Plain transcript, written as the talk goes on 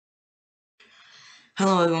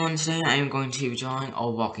Hello everyone, today I am going to be drawing a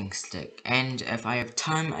walking stick, and if I have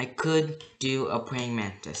time I could do a praying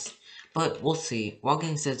mantis, but we'll see.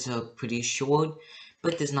 Walking sticks are pretty short,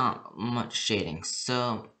 but there's not much shading,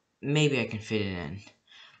 so maybe I can fit it in.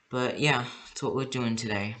 But yeah, that's what we're doing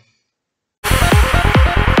today.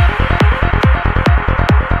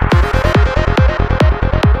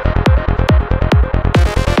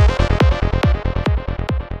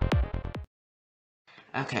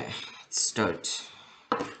 Okay, let's start.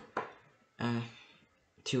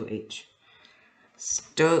 2H.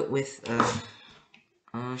 Start with,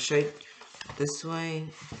 should I, this way?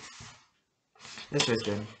 This way's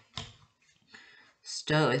good.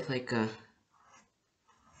 Start with like a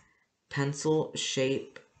pencil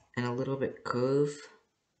shape and a little bit curve.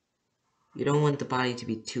 You don't want the body to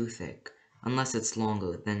be too thick. Unless it's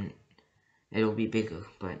longer, then it'll be bigger,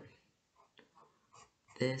 but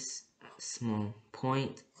this small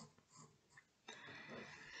point.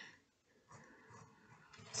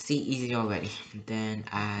 See, easy already. Then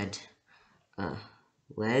add a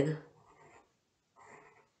leg.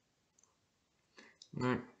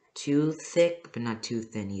 Not too thick, but not too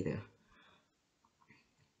thin either.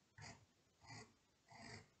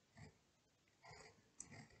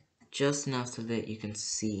 Just enough so that you can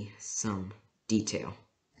see some detail.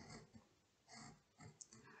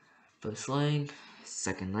 First leg,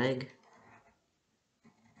 second leg.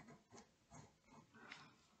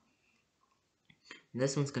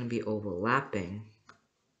 This one's going to be overlapping.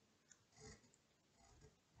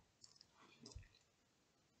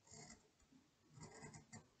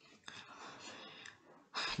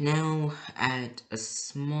 Now add a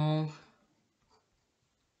small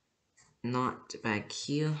knot back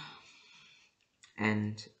here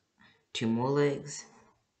and two more legs.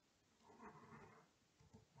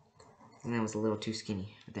 And that was a little too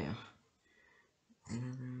skinny there.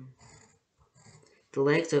 The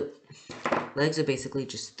legs are basically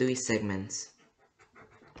just 3 segments.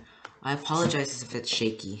 I apologize if it's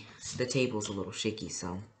shaky. The table's a little shaky,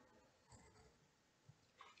 so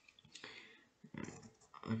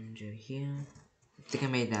under here. I think I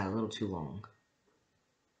made that a little too long.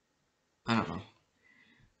 I don't know.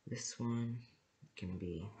 This one can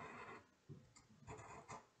be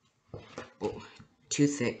too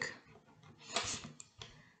thick.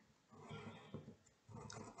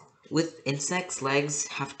 With insects, legs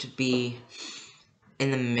have to be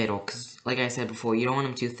in the middle, because like I said before, you don't want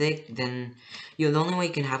them too thick. Then the only way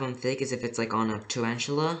you can have them thick is if it's like on a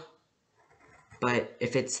tarantula. But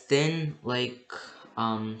if it's thin, like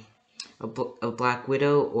a Black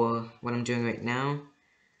Widow or what I'm doing right now,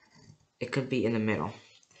 it could be in the middle.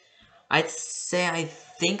 I'd say I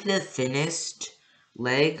think the thinnest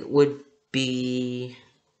leg would be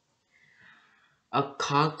a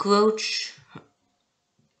cockroach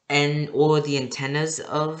and or the antennas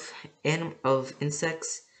of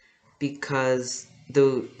insects, because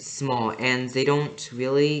they're small and they don't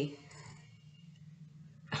really,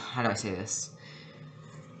 how do I say this?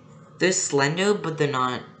 They're slender, but they're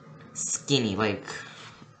not skinny like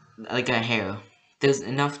a hair. There's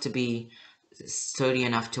enough to be sturdy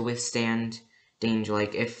enough to withstand danger.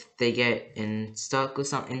 Like if they get stuck or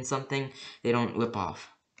in something, they don't rip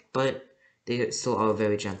off. But they still are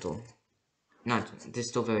very gentle. They're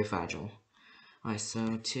still very fragile. Alright,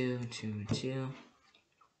 so 2, 2, 2.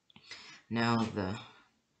 Now the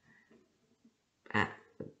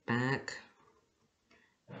back,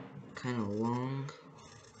 kind of long,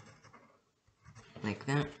 like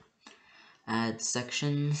that. Add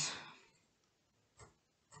sections.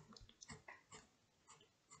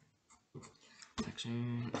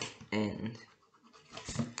 And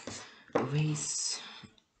erase.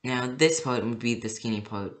 Now this part would be the skinny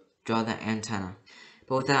part. Draw the antenna.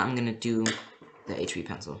 But with that, I'm gonna do the HB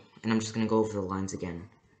pencil, and I'm just gonna go over the lines again,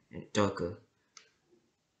 darker.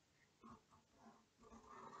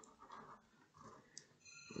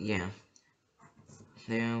 Yeah.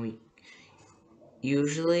 There we.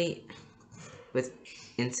 Usually, with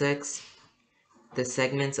insects, the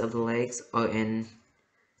segments of the legs are in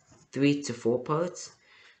 3 to 4 parts,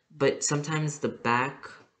 but sometimes the back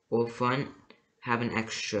or front have an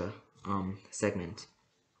extra segment.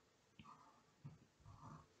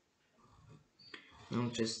 I'm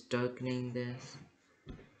just darkening this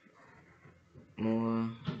more.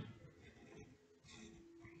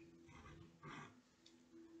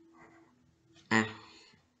 I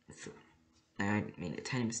made a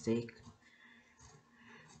tiny mistake.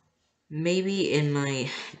 Maybe in my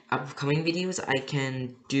upcoming videos I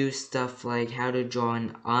can do stuff like how to draw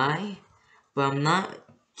an eye, but I'm not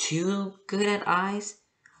too good at eyes,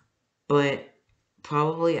 but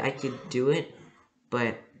probably I could do it,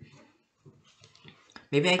 but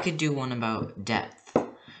Maybe I could do one about depth.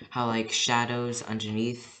 How, like, shadows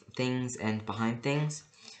underneath things and behind things.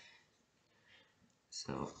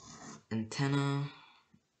 So, antenna.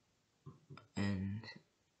 And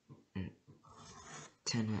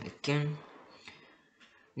antenna again.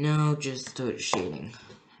 Now, just start shading.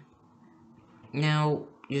 Now,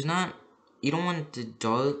 you don't want the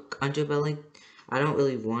dark underbelly. I don't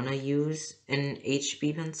really want to use an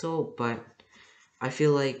HB pencil, but I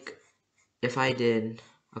feel like if I did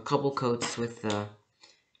a couple coats with the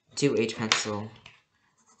 2H pencil,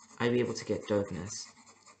 I'd be able to get darkness.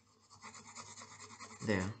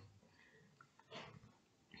 There.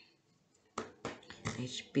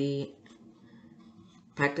 HB.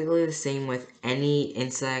 Practically the same with any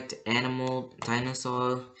insect, animal,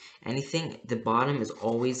 dinosaur, anything. The bottom is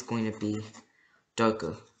always going to be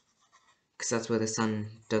darker, because that's where the sun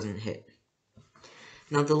doesn't hit.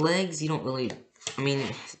 Now the legs, you don't really,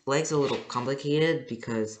 legs are a little complicated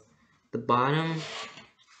because the bottom,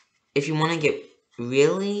 if you want to get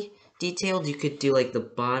really detailed, you could do like the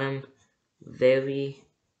bottom very,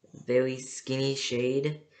 very skinny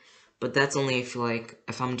shade, but that's only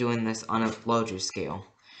if I'm doing this on a larger scale,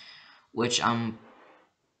 which I'm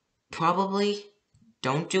probably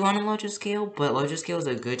don't do on a larger scale, but larger scales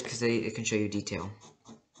are good because it can show you detail.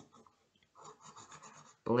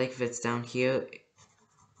 But like if it's down here,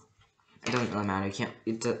 it doesn't really matter.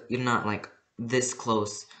 You're not like this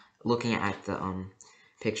close looking at the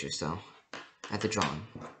picture, so at the drawing.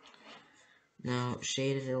 Now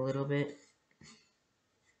shade it a little bit.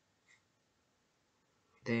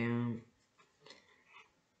 There.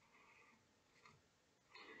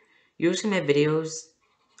 Usually my videos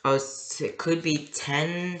it could be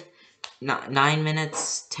 9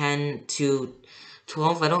 minutes, 10 to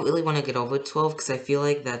 12. I don't really want to get over 12 because I feel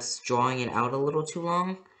like that's drawing it out a little too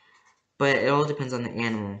long. But it all depends on the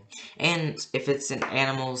animal. And if it's an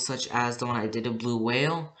animal such as the one I did, a blue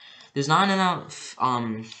whale, there's not enough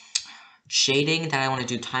shading that I want to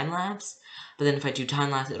do time-lapse. But then if I do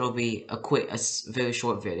time-lapse, it'll be a very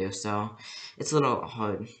short video. So it's a little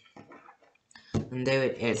hard. And there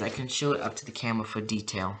it is. I can show it up to the camera for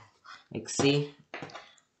detail. Like, see?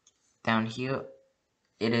 Down here,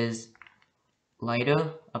 it is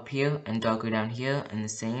lighter up here and darker down here, and the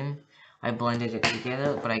same. I blended it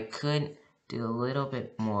together, but I could do a little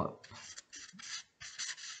bit more,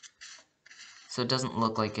 so it doesn't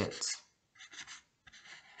look like it's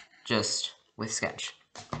just with sketch.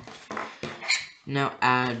 Now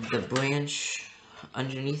add the branch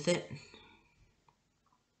underneath it.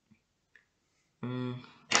 Hold on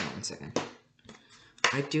 1 second.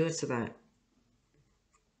 I do it so that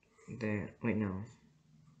there. Wait, no.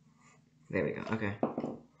 There we go. Okay.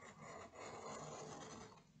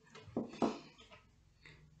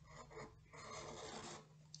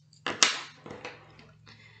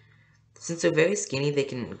 Since they're very skinny, they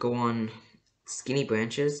can go on skinny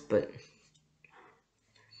branches, but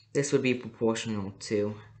this would be proportional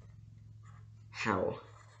to how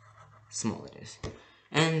small it is.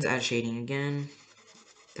 And add shading again.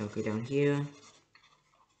 They'll go down here.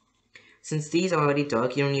 Since these are already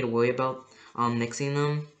dark, you don't need to worry about mixing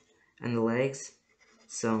them and the legs.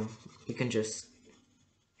 So you can just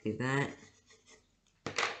do that.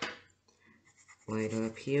 Lighter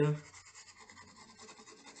up here.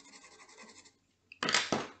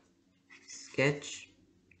 Sketch.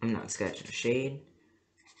 I'm not sketching, shade.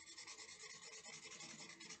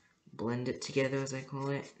 Blend it together, as I call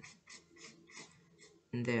it.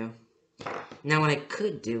 And there. Now what I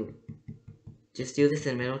could do, just do this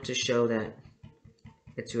in the middle to show that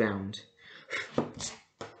it's round.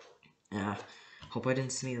 Hope I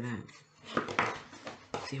didn't smear that.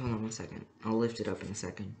 See, hold on 1 second. I'll lift it up in a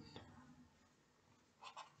second.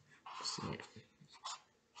 See it.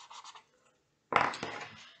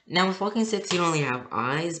 Now with Walking Sticks, you don't really have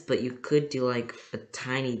eyes, but you could do like a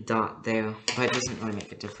tiny dot there, but it doesn't really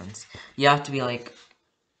make a difference. You have to be like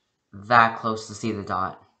that close to see the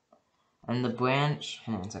dot. And the branch,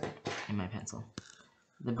 hold on 1 second, in my pencil.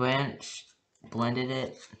 The branch, blended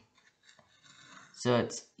it, so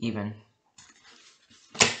it's even.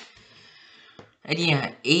 And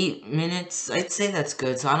yeah, 8 minutes, I'd say that's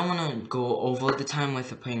good, so I don't want to go over the time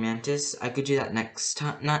with a praying mantis. I could do that next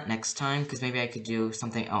time, not next time, because maybe I could do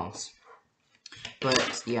something else.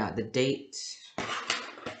 But yeah, the date,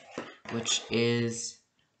 which is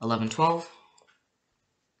 11/12.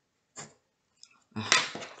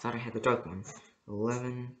 Thought I had the dark one.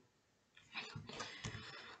 11.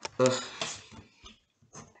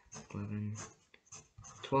 11.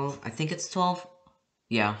 12. I think it's 12.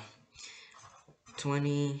 Yeah.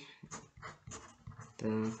 20.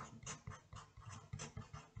 The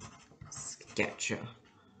sketcher.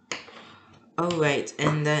 Alright,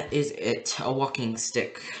 and that is it, a walking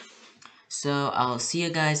stick. So I'll see you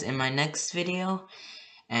guys in my next video,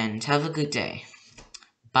 and have a good day.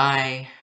 Bye.